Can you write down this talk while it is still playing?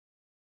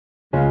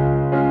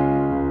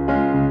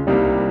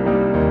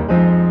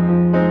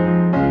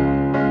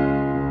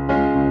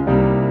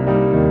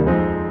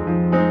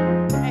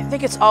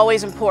think it's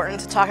always important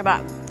to talk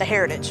about the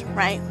heritage,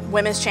 right?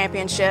 Women's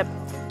Championship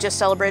just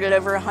celebrated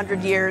over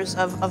 100 years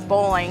of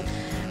bowling,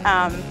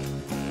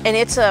 and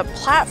it's a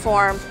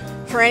platform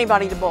for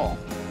anybody to bowl.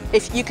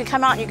 If you can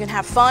come out and you can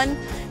have fun,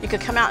 you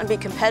can come out and be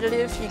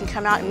competitive, you can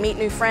come out and meet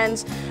new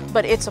friends,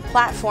 but it's a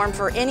platform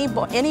for any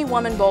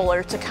woman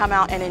bowler to come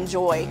out and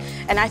enjoy,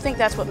 and I think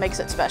that's what makes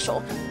it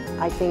special.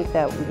 I think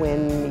that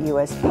when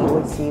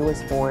USBC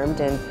was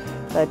formed and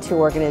the two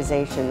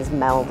organizations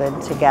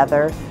melded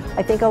together,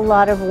 I think a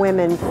lot of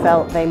women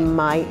felt they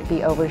might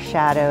be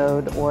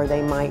overshadowed or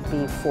they might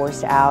be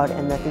forced out,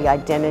 and that the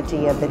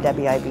identity of the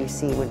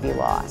WIBC would be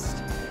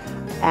lost.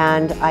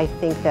 And I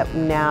think that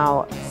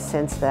now,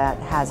 since that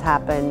has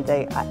happened,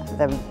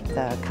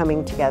 the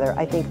coming together,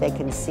 I think they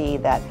can see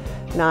that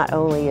not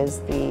only is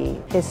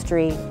the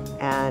history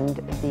and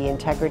the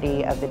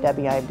integrity of the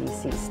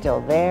WIBC still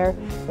there,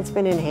 it's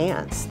been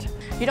enhanced.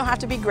 You don't have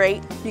to be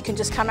great. You can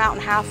just come out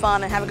and have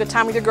fun and have a good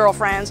time with your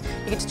girlfriends.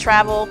 You get to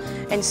travel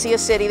and see a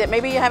city that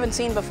maybe you haven't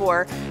seen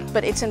before,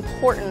 but it's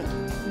important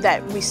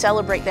that we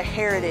celebrate the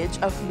heritage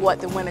of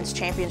what the Women's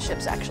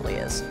Championships actually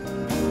is.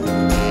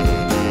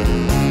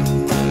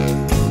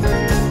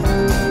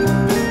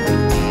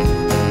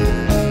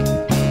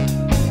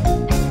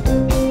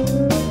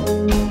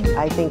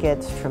 I think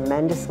it's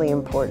tremendously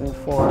important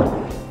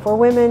for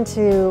women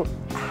to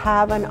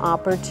have an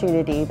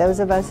opportunity, those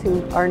of us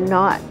who are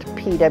not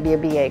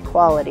PWBA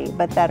quality,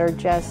 but that are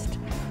just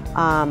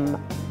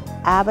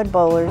avid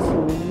bowlers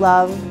who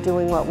love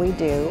doing what we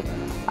do.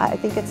 I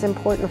think it's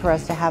important for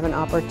us to have an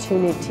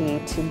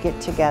opportunity to get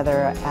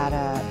together at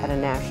a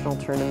national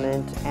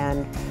tournament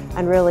and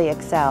really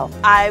excel.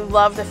 I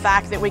love the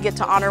fact that we get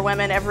to honor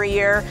women every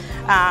year.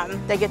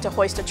 They get to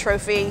hoist a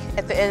trophy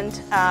at the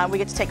end. We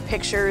get to take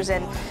pictures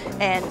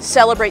and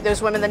celebrate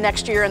those women the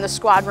next year in the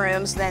squad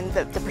rooms. Then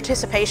the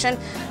participation,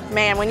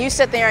 man, when you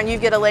sit there and you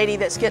get a lady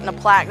that's getting a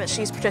plaque that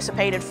she's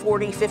participated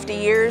 40, 50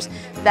 years,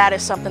 that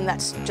is something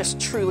that's just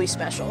truly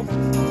special.